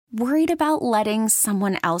Worried about letting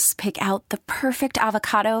someone else pick out the perfect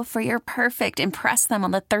avocado for your perfect impress them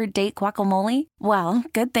on the third date guacamole? Well,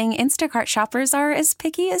 good thing Instacart shoppers are as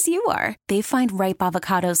picky as you are. They find ripe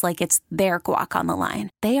avocados like it's their guac on the line.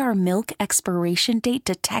 They are milk expiration date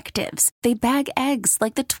detectives. They bag eggs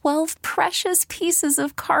like the 12 precious pieces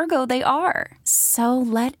of cargo they are. So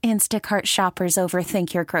let Instacart shoppers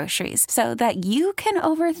overthink your groceries so that you can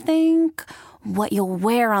overthink what you'll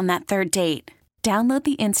wear on that third date. Download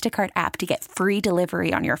the Instacart app to get free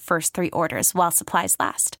delivery on your first 3 orders while supplies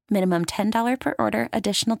last. Minimum $10 per order.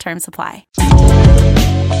 Additional terms apply.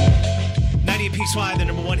 98 PXY, the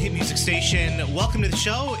number one hit music station. Welcome to the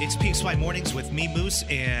show. It's PXY Mornings with me, Moose,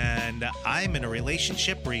 and I'm in a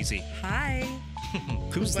relationship, Breezy. Hi.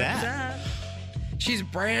 Who's that? She's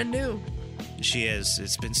brand new. She is.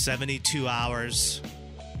 It's been 72 hours.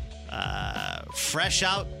 Fresh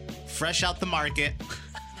out the market.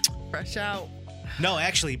 Fresh out. No,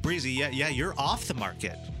 actually, Breezy, yeah, you're off the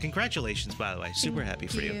market. Congratulations, by the way. Super happy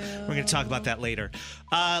for you. We're going to talk about that later.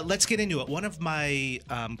 Let's get into it. One of my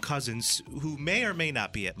cousins, who may or may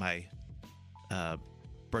not be at my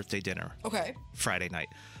birthday dinner Friday night,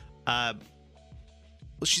 well,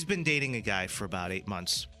 she's been dating a guy for about 8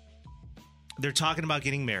 months. They're talking about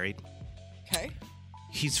getting married. Okay.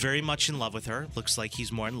 He's very much in love with her. Looks like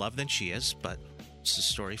he's more in love than she is, but it's a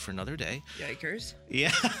story for another day. Yikers.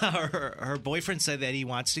 Yeah, her boyfriend said that he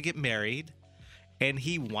wants to get married, and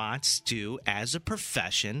he wants to, as a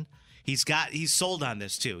profession, he's sold on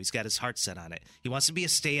this too. He's got his heart set on it. He wants to be a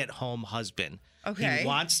stay-at-home husband. Okay. He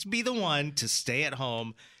wants to be the one to stay at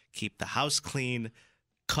home, keep the house clean,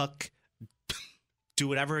 cook, do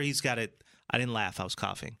whatever he's got to. I didn't laugh. I was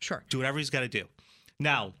coughing. Sure. Do whatever he's got to do.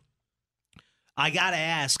 Now, I got to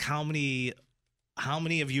ask, how many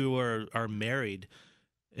of you are married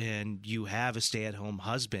and you have a stay-at-home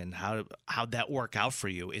husband? How'd that work out for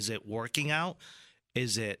you? Is it working out?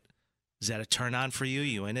 Is that a turn on for you?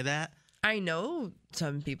 You into that? I know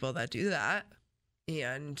some people that do that,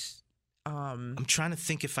 and I'm trying to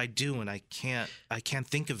think if I do, and I can't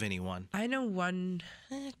think of anyone. I know 1,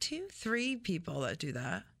 2, 3 people that do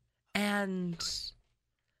that, and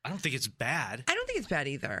I don't think it's bad. I don't think it's bad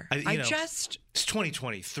either. It's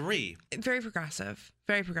 2023. Very progressive.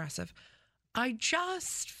 Very progressive. I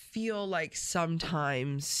just feel like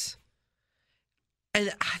sometimes,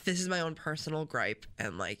 and this is my own personal gripe,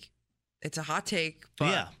 and like, it's a hot take, but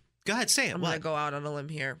yeah, go ahead, say it. I'm going to go out on a limb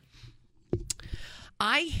here.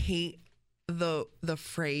 I hate the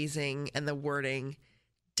phrasing and the wording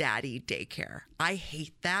daddy daycare. I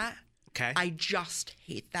hate that. Okay. I just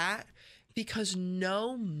hate that. Because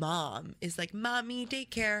no mom is like, mommy,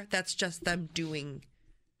 daycare. That's just them doing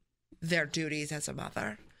their duties as a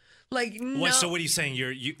mother. Like, no. So what are you saying?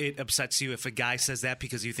 It upsets you if a guy says that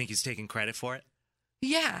because you think he's taking credit for it?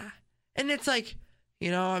 Yeah. And it's like,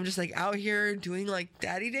 I'm just like out here doing like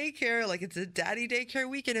daddy daycare. Like it's a daddy daycare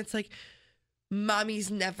weekend. It's like, mommies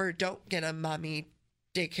don't get a mommy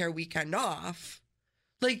daycare weekend off.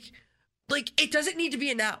 Like, it doesn't need to be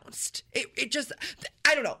announced. It just,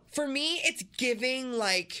 I don't know. For me, it's giving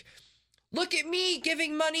like, look at me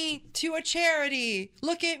giving money to a charity.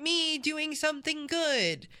 Look at me doing something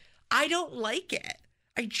good. I don't like it.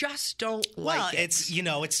 I just don't like it.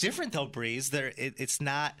 Well, it's different though, Breeze. It's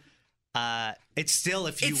not, it's still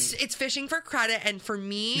if you. It's fishing for credit, and for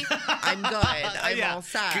me, I'm good. I'm all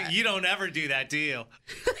set. You don't ever do that, do you?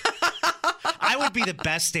 I would be the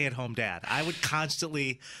best stay-at-home dad. I would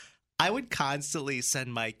constantly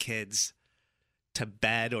send my kids to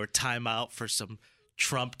bed or time out for some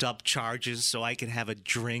trumped up charges so I could have a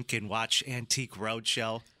drink and watch Antique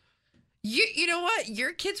Roadshow. You know what?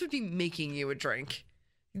 Your kids would be making you a drink.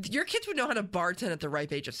 Your kids would know how to bartend at the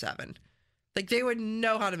ripe age of 7. Like, they would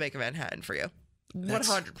know how to make a Manhattan for you.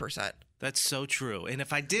 100%. That's so true. And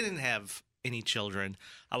if I didn't have any children,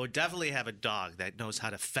 I would definitely have a dog that knows how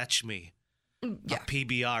to fetch me a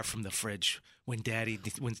PBR from the fridge when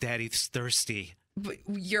daddy's thirsty. But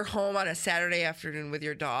you're home on a Saturday afternoon with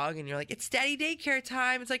your dog, and you're like, it's daddy daycare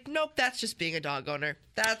time. It's like, nope, that's just being a dog owner.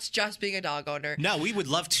 That's just being a dog owner. No, we would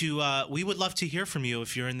love to hear from you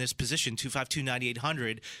if you're in this position.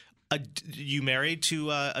 252-9800. You married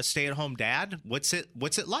to a stay-at-home dad? What's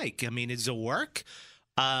it like? I mean, does it work?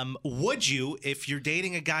 Would you, if you're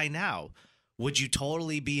dating a guy now, would you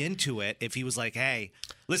totally be into it if he was like, hey,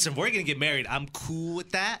 listen, we're going to get married. I'm cool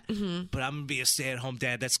with that, but I'm going to be a stay-at-home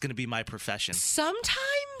dad. That's going to be my profession.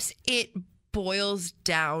 Sometimes it boils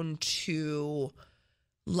down to,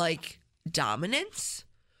 like, dominance.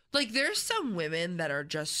 Like, there's some women that are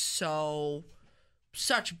just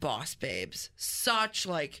such boss babes, such,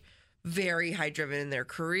 like, very high-driven in their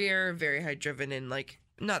career, very high-driven in, like,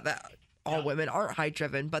 not that all women aren't high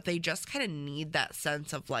driven, but they just kind of need that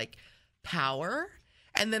sense of like power.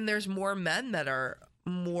 And then there's more men that are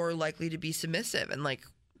more likely to be submissive and like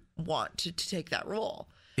want to take that role.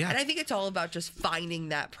 Yeah. And I think it's all about just finding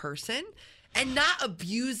that person and not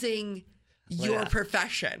abusing your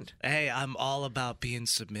profession. Hey, I'm all about being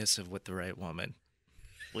submissive with the right woman.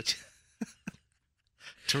 Which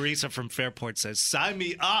Teresa from Fairport says, sign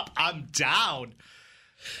me up. I'm down.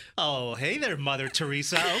 Oh, hey there, Mother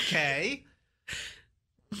Teresa. Okay.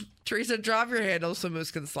 Teresa, drop your handle so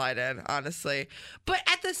Moose can slide in, honestly. But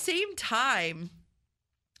at the same time,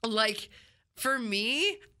 like, for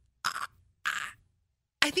me,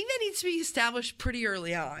 I think that needs to be established pretty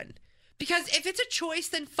early on. Because if it's a choice,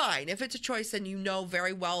 then fine. If it's a choice, then you know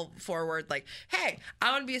very well forward, like, hey,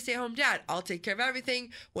 I want to be a stay-at-home dad. I'll take care of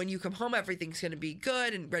everything. When you come home, everything's going to be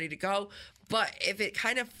good and ready to go. But if it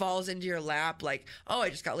kind of falls into your lap, like, oh,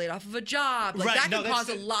 I just got laid off of a job, like that can cause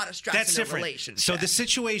a lot of stress in a relationship. So the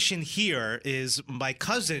situation here is my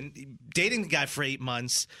cousin dating the guy for 8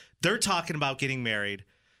 months. They're talking about getting married.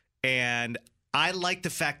 And I like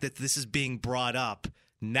the fact that this is being brought up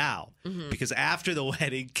now, because after the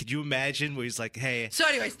wedding, could you imagine where he's like, hey. So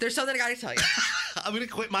anyways, there's something I got to tell you. I'm going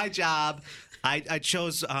to quit my job. I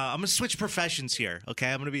chose, I'm going to switch professions here.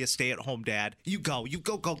 Okay. I'm going to be a stay-at-home dad. You go.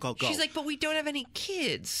 She's like, but we don't have any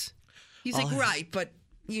kids. He's like, right. But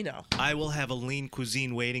you know, I will have a lean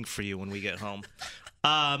cuisine waiting for you when we get home.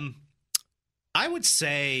 I would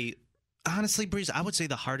say, honestly, Breeze, I would say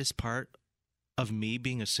the hardest part of me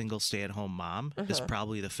being a single stay-at-home mom is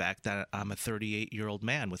probably the fact that I'm a 38-year-old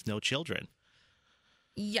man with no children.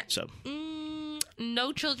 Yeah. So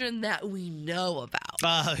no children that we know about.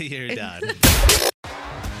 Oh, you're done.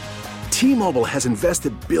 T-Mobile has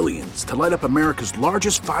invested billions to light up America's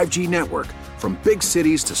largest 5G network, from big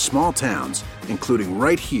cities to small towns, including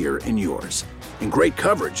right here in yours. And great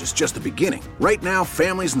coverage is just the beginning. Right now,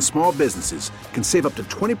 families and small businesses can save up to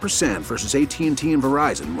 20% versus AT&T and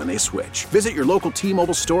Verizon when they switch. Visit your local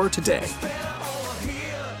T-Mobile store today.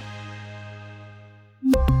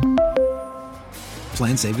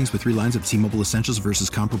 Plan savings with 3 lines of T-Mobile Essentials versus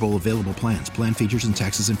comparable available plans. Plan features and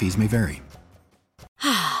taxes and fees may vary.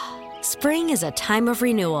 Spring is a time of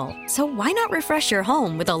renewal, so why not refresh your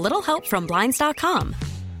home with a little help from Blinds.com?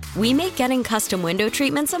 We make getting custom window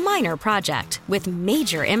treatments a minor project with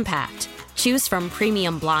major impact. Choose from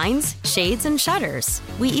premium blinds, shades, and shutters.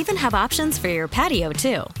 We even have options for your patio,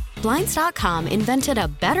 too. Blinds.com invented a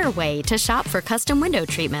better way to shop for custom window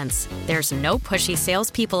treatments. There's no pushy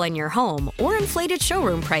salespeople in your home or inflated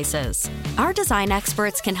showroom prices. Our design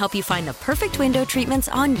experts can help you find the perfect window treatments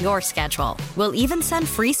on your schedule. We'll even send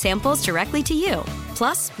free samples directly to you.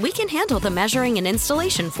 Plus, we can handle the measuring and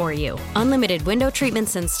installation for you. Unlimited window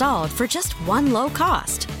treatments installed for just one low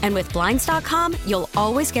cost. And with Blinds.com, you'll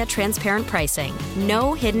always get transparent pricing.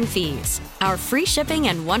 No hidden fees. Our free shipping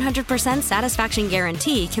and 100% satisfaction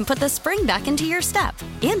guarantee can put the spring back into your step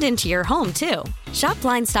and into your home, too. Shop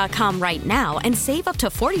Blinds.com right now and save up to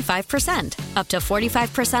 45%. Up to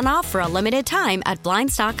 45% off for a limited time at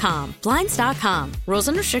Blinds.com. Blinds.com. Rules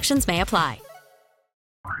and restrictions may apply.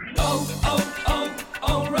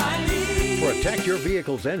 O'Reilly. Protect your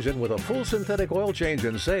vehicle's engine with a full synthetic oil change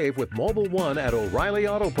and save with Mobil 1 at O'Reilly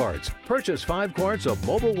Auto Parts. Purchase 5 quarts of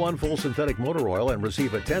Mobil 1 full synthetic motor oil and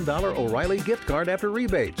receive a $10 O'Reilly gift card after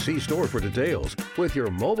rebate. See store for details. With your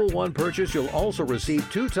Mobil 1 purchase, you'll also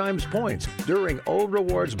receive 2 times points during O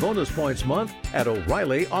Rewards Bonus Points Month at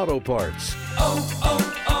O'Reilly Auto Parts.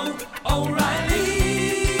 O'Reilly.